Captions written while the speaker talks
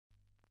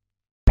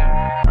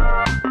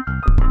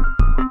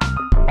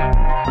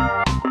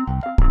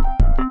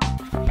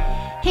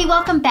Hey,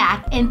 welcome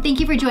back, and thank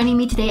you for joining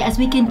me today as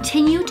we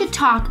continue to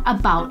talk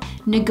about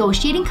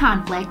negotiating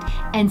conflict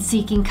and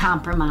seeking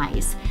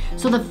compromise.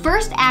 So the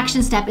first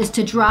action step is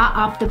to draw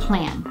up the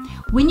plan.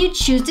 When you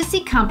choose to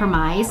seek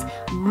compromise,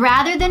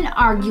 rather than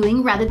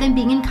arguing, rather than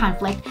being in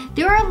conflict,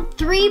 there are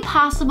three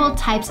possible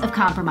types of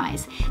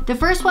compromise. The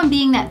first one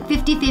being that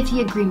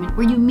 50-50 agreement,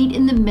 where you meet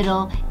in the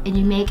middle and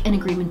you make an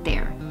agreement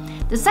there.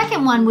 The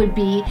second one would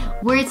be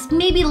where it's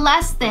maybe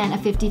less than a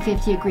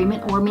 50-50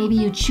 agreement, or maybe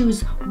you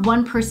choose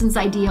one person's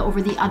idea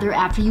over the other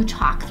after you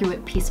talk through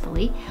it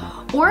peacefully.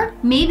 Or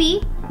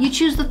maybe you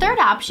choose the third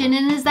option,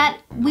 and is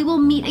that we will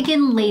meet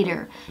again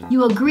later.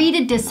 You agree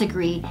to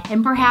disagree,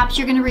 and perhaps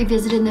you're going to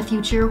revisit in the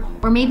future,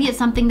 or maybe it's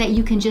something that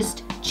you can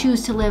just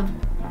choose to live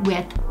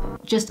with,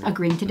 just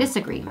agreeing to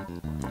disagree.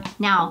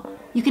 Now,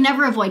 you can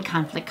never avoid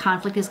conflict.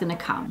 Conflict is going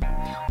to come.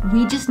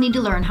 We just need to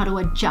learn how to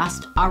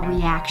adjust our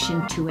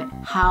reaction to it,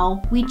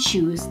 how we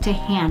choose to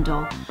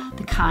handle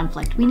the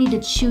conflict. We need to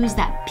choose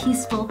that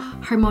peaceful,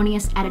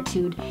 harmonious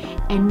attitude,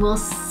 and we'll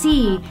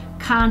see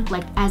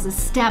conflict as a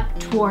step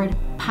toward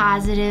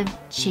positive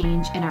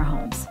change in our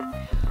homes.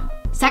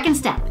 Second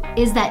step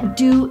is that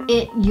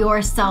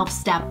do-it-yourself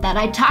step that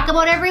I talk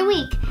about every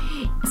week.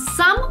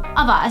 Some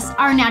of us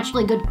are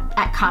naturally good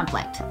at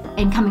conflict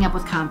and coming up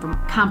with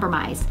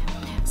compromise.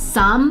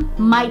 Some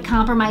might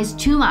compromise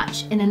too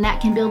much, and then that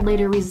can build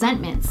later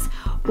resentments.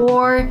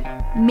 Or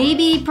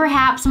maybe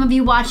perhaps some of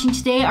you watching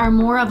today are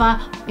more of a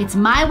it's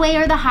my way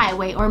or the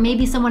highway, or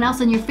maybe someone else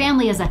in your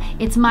family is a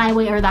it's my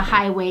way or the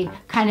highway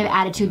kind of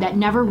attitude that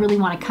never really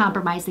want to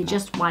compromise, they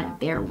just want it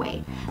their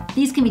way.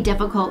 These can be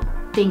difficult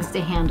things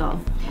to handle.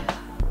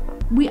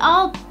 We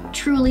all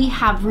truly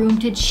have room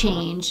to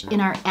change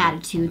in our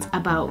attitudes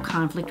about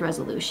conflict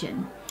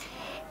resolution.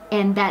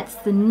 And that's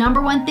the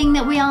number one thing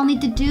that we all need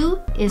to do,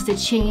 is to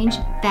change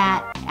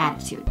that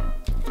attitude.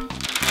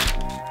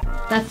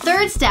 The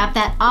third step,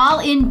 that all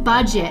in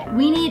budget.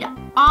 We need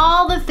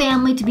all the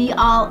family to be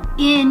all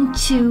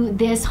into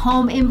this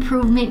home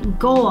improvement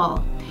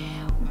goal.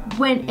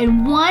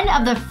 And one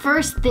of the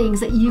first things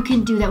that you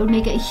can do that would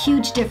make a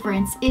huge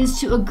difference is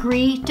to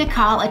agree to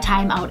call a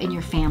timeout in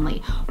your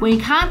family.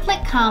 When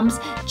conflict comes,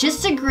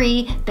 just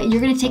agree that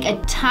you're going to take a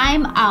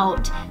time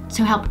out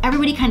to help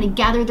everybody kind of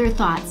gather their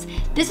thoughts.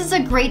 This is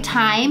a great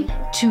time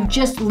to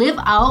just live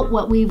out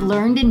what we've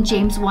learned in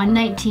James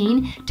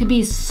 1:19, to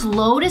be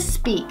slow to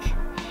speak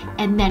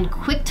and then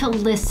quick to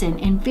listen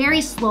and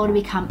very slow to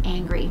become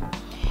angry.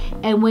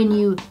 And when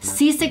you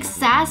see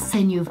success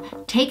and you've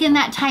taken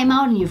that time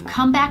out and you've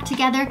come back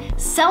together,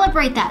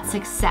 celebrate that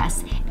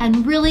success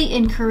and really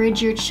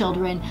encourage your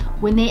children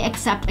when they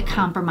accept a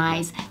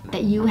compromise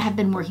that you have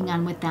been working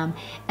on with them.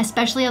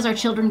 Especially as our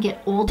children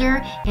get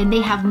older and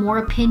they have more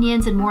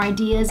opinions and more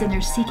ideas and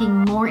they're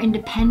seeking more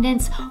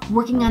independence,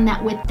 working on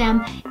that with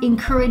them,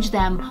 encourage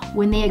them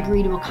when they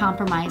agree to a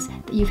compromise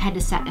that you've had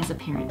to set as a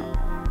parent.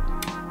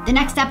 The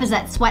next step is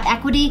that sweat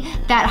equity,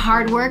 that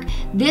hard work.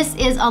 This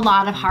is a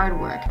lot of hard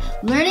work.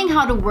 Learning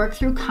how to work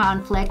through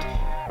conflict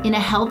in a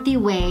healthy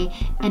way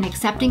and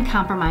accepting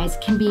compromise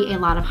can be a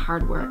lot of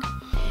hard work.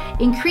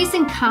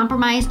 Increasing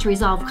compromise to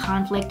resolve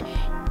conflict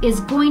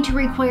is going to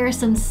require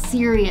some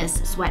serious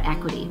sweat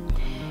equity.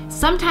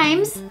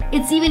 Sometimes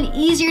it's even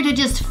easier to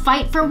just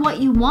fight for what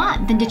you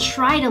want than to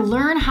try to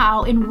learn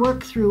how and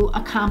work through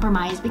a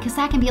compromise, because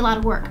that can be a lot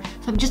of work.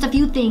 So just a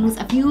few things,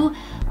 a few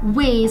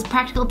ways,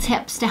 practical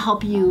tips to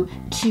help you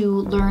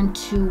to learn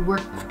to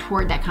work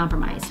toward that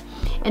compromise.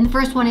 And the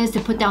first one is to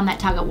put down that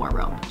tug-of-war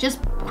rope.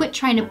 Just quit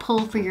trying to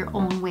pull for your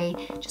own way.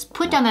 Just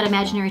put down that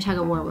imaginary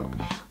tug-of-war rope.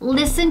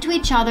 Listen to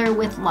each other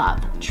with love.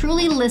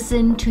 Truly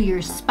listen to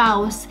your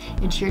spouse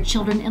and to your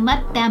children and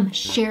let them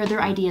share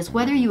their ideas,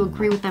 whether you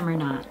agree with them or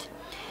not.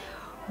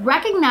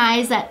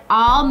 Recognize that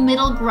all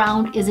middle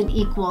ground isn't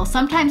equal.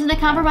 Sometimes in a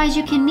compromise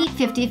you can meet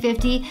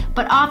 50-50,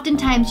 but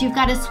oftentimes you've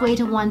got to sway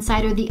to one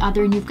side or the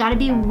other, and you've got to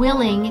be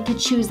willing to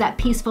choose that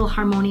peaceful,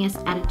 harmonious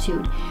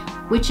attitude,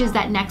 which is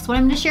that next one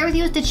I'm going to share with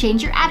you, is to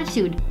change your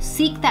attitude.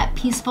 Seek that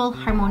peaceful,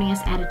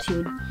 harmonious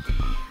attitude.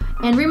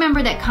 And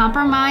remember that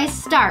compromise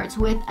starts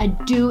with a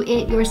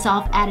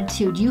do-it-yourself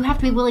attitude. You have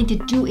to be willing to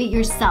do it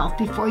yourself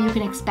before you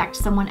can expect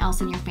someone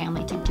else in your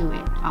family to do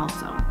it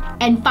also.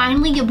 And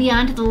finally, you'll be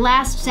on to the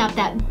last step,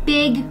 that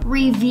big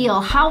reveal.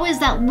 How is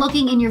that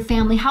looking in your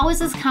family? How is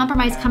this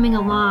compromise coming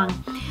along?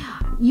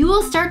 You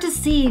will start to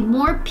see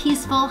more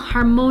peaceful,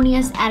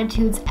 harmonious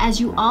attitudes as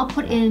you all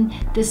put in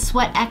this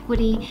sweat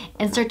equity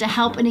and start to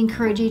help and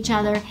encourage each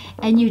other,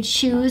 and you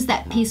choose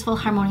that peaceful,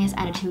 harmonious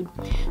attitude.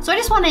 So I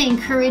just want to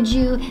encourage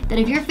you that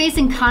if you're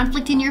facing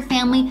conflict in your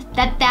family,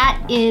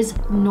 that is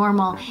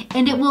normal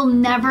and it will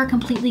never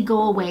completely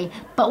go away.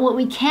 But what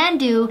we can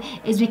do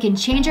is we can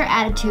change our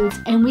attitudes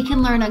and we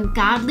can learn a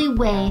godly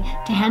way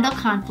to handle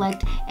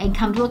conflict and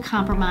come to a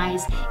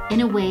compromise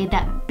in a way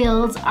that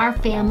builds our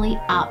family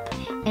up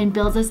and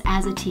builds us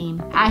as a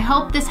team. I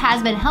hope this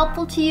has been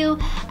helpful to you.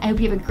 I hope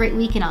you have a great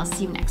week, and I'll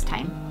see you next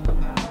time.